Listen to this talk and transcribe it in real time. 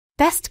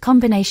Best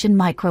Combination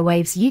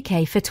Microwaves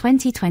UK for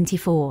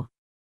 2024.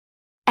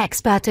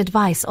 Expert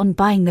advice on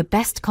buying the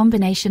best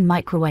combination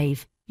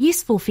microwave,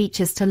 useful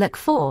features to look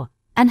for,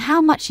 and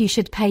how much you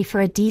should pay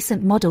for a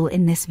decent model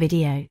in this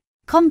video.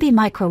 Combi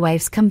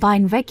microwaves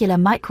combine regular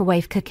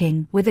microwave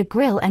cooking with a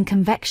grill and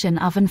convection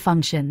oven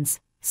functions,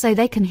 so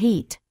they can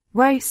heat,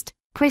 roast,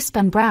 crisp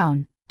and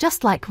brown,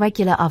 just like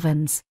regular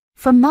ovens.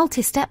 From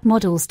multi-step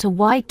models to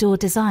wide door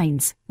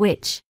designs,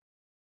 which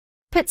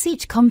puts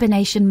each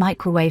combination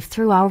microwave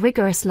through our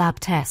rigorous lab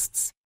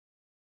tests.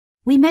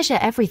 We measure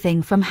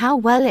everything from how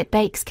well it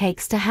bakes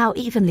cakes to how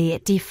evenly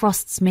it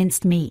defrosts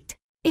minced meat.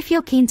 If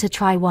you're keen to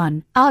try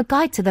one, our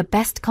guide to the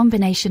best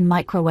combination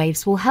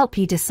microwaves will help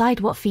you decide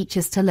what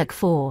features to look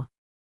for.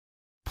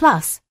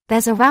 Plus,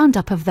 there's a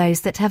roundup of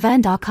those that have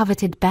earned our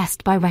coveted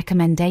Best by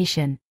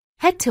recommendation.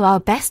 Head to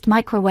our Best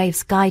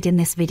Microwaves guide in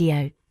this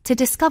video to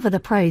discover the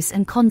pros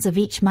and cons of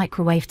each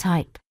microwave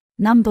type.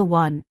 Number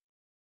 1.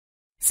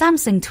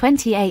 Samsung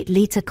 28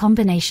 Litre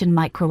Combination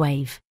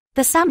Microwave.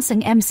 The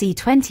Samsung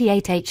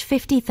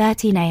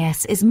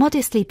MC28H5013AS is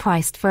modestly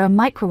priced for a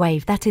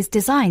microwave that is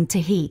designed to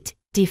heat,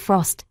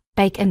 defrost,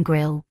 bake and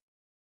grill.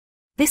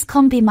 This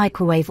combi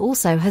microwave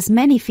also has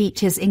many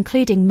features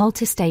including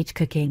multi-stage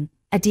cooking,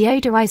 a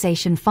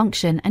deodorization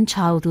function and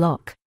child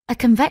lock, a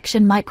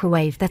convection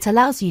microwave that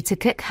allows you to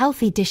cook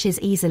healthy dishes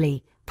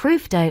easily,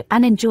 proof dough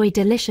and enjoy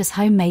delicious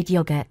homemade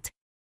yogurt.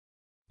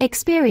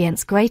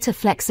 Experience greater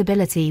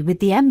flexibility with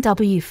the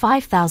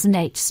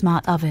MW5000H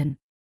Smart Oven.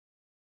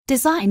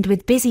 Designed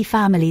with busy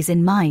families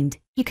in mind,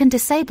 you can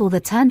disable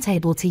the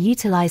turntable to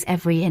utilize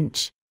every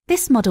inch.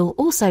 This model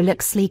also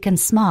looks sleek and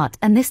smart,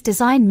 and this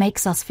design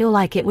makes us feel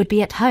like it would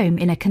be at home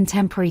in a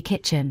contemporary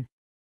kitchen.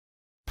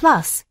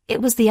 Plus,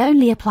 it was the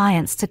only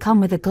appliance to come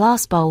with a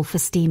glass bowl for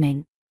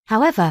steaming.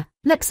 However,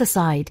 looks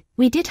aside,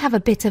 we did have a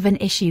bit of an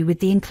issue with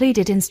the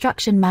included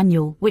instruction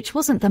manual, which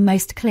wasn't the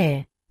most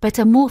clear, but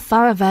a more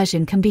thorough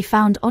version can be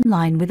found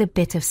online with a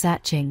bit of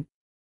searching.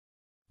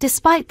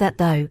 Despite that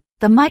though,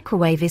 the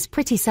microwave is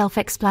pretty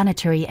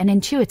self-explanatory and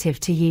intuitive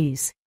to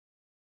use.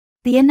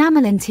 The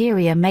enamel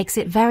interior makes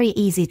it very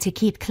easy to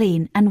keep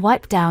clean and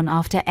wipe down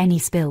after any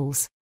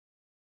spills.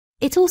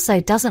 It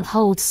also doesn't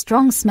hold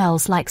strong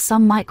smells like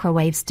some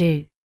microwaves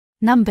do.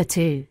 Number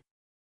 2.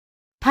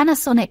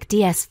 Panasonic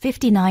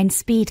DS59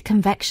 Speed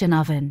Convection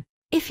Oven.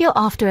 If you're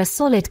after a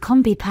solid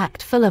combi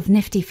packed full of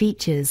nifty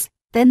features,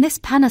 then this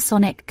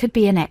Panasonic could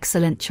be an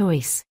excellent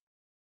choice.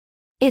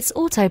 Its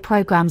auto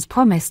programs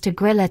promise to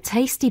grill a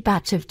tasty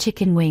batch of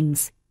chicken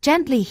wings,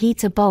 gently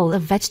heat a bowl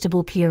of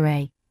vegetable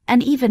puree,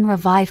 and even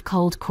revive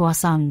cold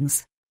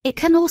croissants. It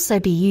can also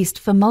be used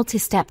for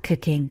multi-step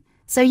cooking,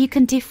 so you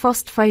can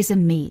defrost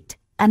frozen meat,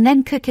 and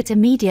then cook it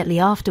immediately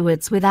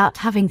afterwards without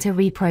having to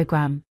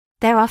reprogram.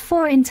 There are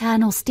 4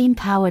 internal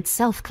steam-powered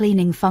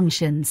self-cleaning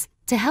functions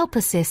to help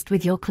assist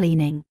with your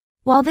cleaning.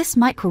 While this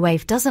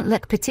microwave doesn't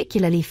look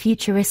particularly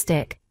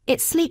futuristic,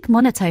 its sleek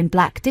monotone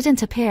black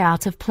didn't appear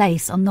out of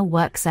place on the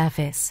work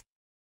surface.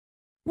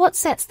 What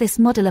sets this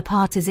model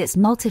apart is its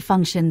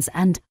multifunctions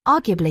and,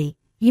 arguably,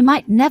 you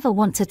might never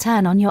want to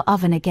turn on your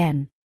oven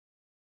again.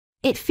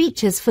 It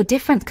features 4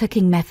 different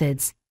cooking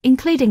methods,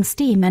 including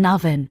steam and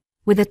oven,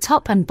 with a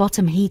top and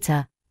bottom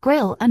heater,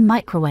 grill and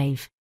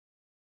microwave.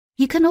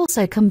 You can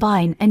also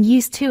combine and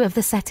use 2 of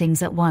the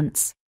settings at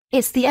once.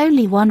 It's the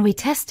only one we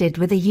tested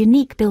with a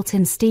unique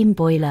built-in steam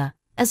boiler,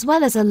 as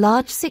well as a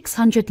large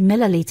 600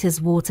 ml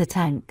water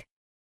tank.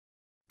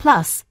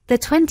 Plus, the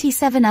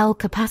 27L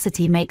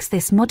capacity makes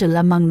this model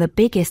among the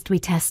biggest we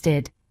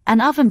tested,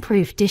 and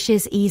oven-proof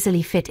dishes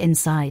easily fit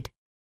inside.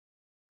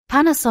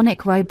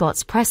 Panasonic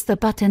robots press the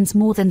buttons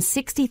more than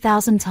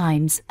 60,000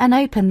 times and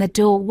open the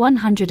door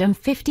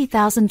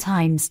 150,000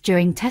 times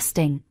during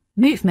testing,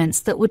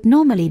 movements that would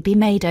normally be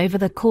made over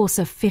the course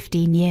of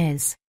 15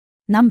 years.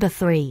 Number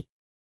 3.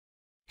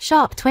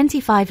 Sharp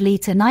 25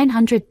 Litre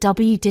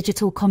 900W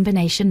Digital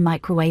Combination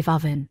Microwave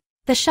Oven.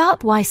 The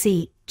Sharp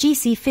YC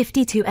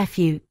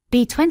GC52FU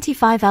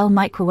B25L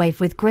microwave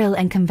with grill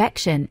and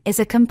convection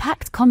is a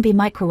compact combi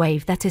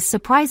microwave that is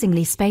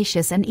surprisingly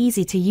spacious and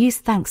easy to use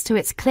thanks to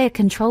its clear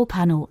control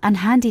panel and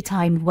handy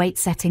timed weight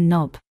setting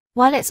knob.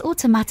 While its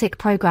automatic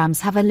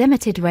programs have a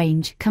limited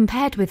range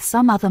compared with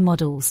some other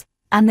models,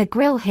 and the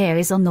grill here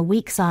is on the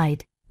weak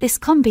side, this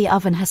combi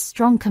oven has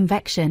strong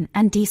convection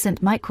and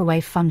decent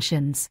microwave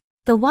functions.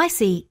 The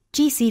YC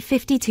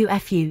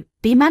GC52FU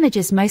B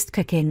manages most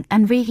cooking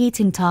and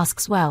reheating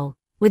tasks well,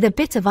 with a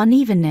bit of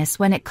unevenness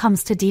when it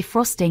comes to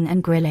defrosting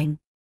and grilling.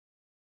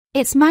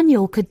 Its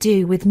manual could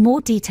do with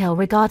more detail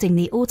regarding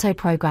the auto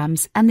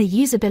programs and the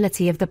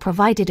usability of the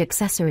provided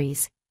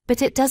accessories,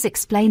 but it does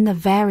explain the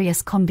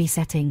various combi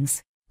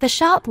settings. The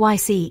Sharp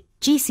YC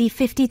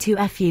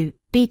GC52FU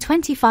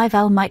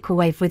B25L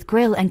microwave with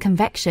grill and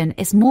convection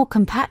is more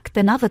compact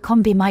than other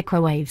combi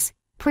microwaves,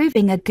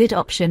 proving a good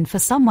option for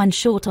someone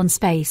short on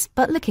space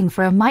but looking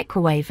for a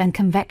microwave and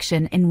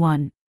convection in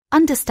one.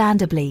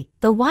 Understandably,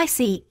 the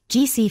YC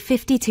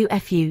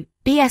GC52FU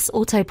BS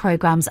auto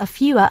programs are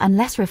fewer and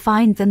less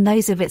refined than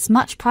those of its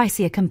much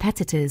pricier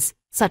competitors,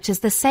 such as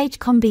the Sage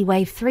Combi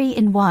Wave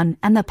 3-in-1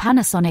 and the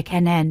Panasonic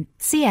NN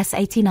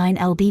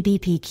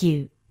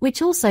CS89LBBPQ,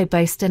 which also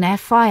boast an air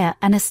fryer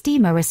and a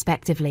steamer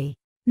respectively.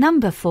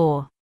 Number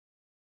 4.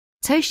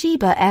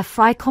 Toshiba Air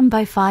Fry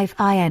Combo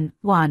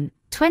 5-in-1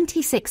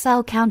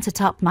 26L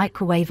Countertop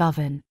Microwave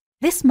Oven.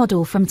 This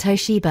model from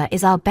Toshiba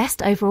is our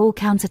best overall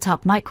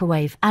countertop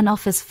microwave and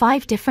offers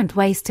 5 different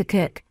ways to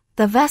cook,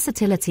 the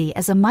versatility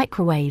as a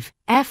microwave,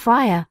 air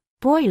fryer,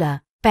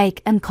 broiler,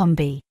 bake and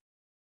combi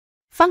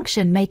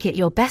function make it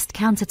your best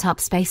countertop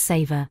space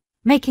saver,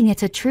 making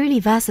it a truly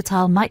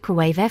versatile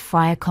microwave air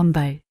fryer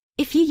combo.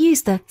 If you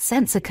use the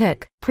Sensor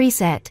Cook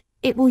preset,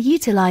 it will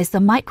utilize the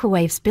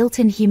microwave's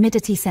built-in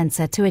humidity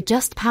sensor to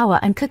adjust power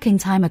and cooking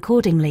time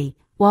accordingly,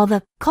 while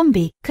the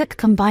Combi Cook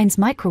combines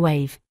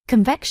microwave,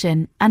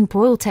 convection, and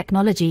broil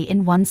technology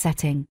in one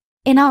setting.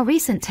 In our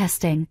recent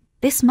testing,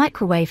 this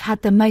microwave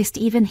had the most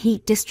even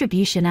heat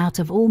distribution out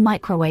of all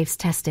microwaves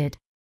tested.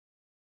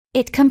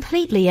 It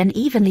completely and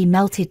evenly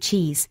melted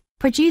cheese,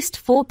 produced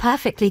 4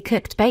 perfectly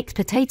cooked baked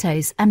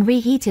potatoes and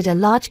reheated a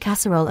large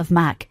casserole of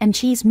mac and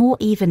cheese more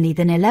evenly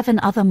than 11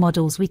 other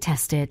models we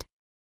tested.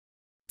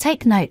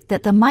 Take note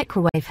that the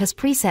microwave has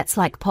presets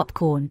like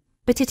popcorn,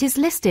 but it is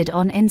listed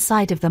on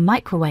inside of the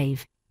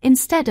microwave,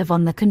 instead of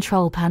on the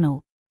control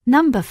panel.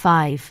 Number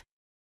 5.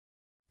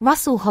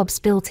 Russell Hobbs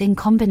Built-in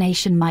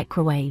Combination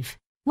Microwave.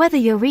 Whether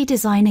you're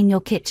redesigning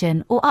your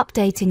kitchen or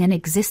updating an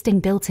existing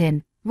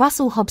built-in,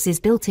 Russell Hobbs's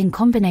built-in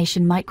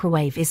combination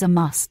microwave is a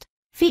must.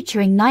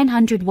 Featuring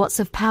 900 watts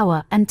of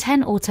power and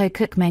 10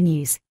 auto-cook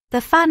menus,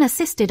 the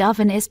fan-assisted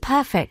oven is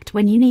perfect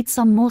when you need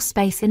some more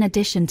space in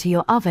addition to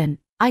your oven,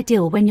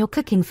 ideal when you're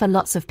cooking for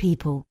lots of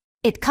people.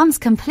 It comes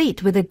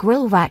complete with a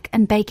grill rack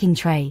and baking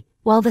tray,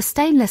 while the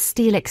stainless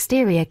steel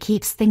exterior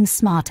keeps things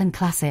smart and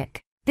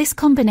classic. This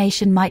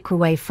combination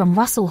microwave from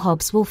Russell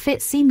Hobbs will fit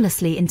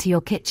seamlessly into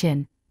your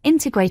kitchen,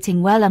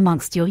 integrating well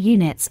amongst your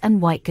units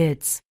and white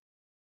goods.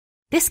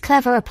 This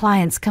clever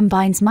appliance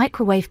combines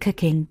microwave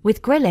cooking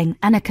with grilling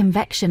and a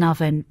convection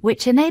oven,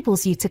 which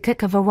enables you to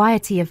cook a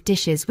variety of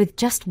dishes with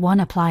just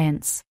one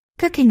appliance.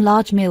 Cooking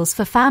large meals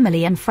for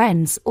family and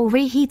friends or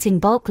reheating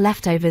bulk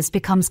leftovers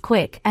becomes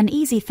quick and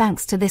easy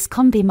thanks to this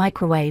combi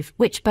microwave,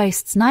 which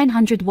boasts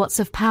 900 watts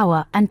of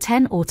power and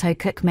 10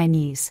 auto-cook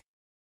menus.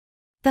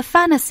 The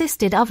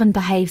fan-assisted oven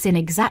behaves in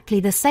exactly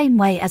the same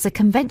way as a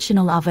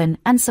conventional oven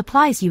and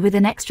supplies you with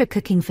an extra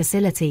cooking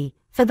facility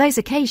for those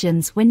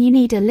occasions when you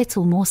need a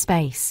little more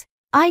space.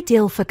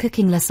 Ideal for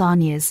cooking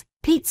lasagnas,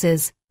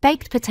 pizzas,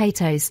 baked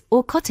potatoes,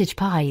 or cottage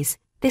pies,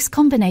 this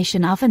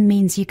combination oven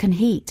means you can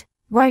heat,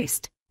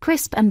 roast,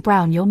 crisp and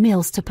brown your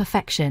meals to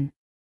perfection.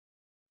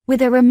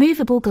 With a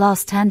removable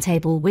glass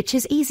turntable which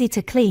is easy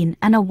to clean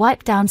and a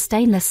wipe-down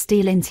stainless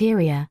steel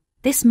interior,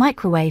 this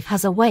microwave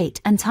has a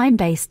weight and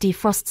time-based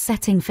defrost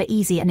setting for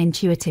easy and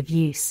intuitive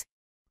use.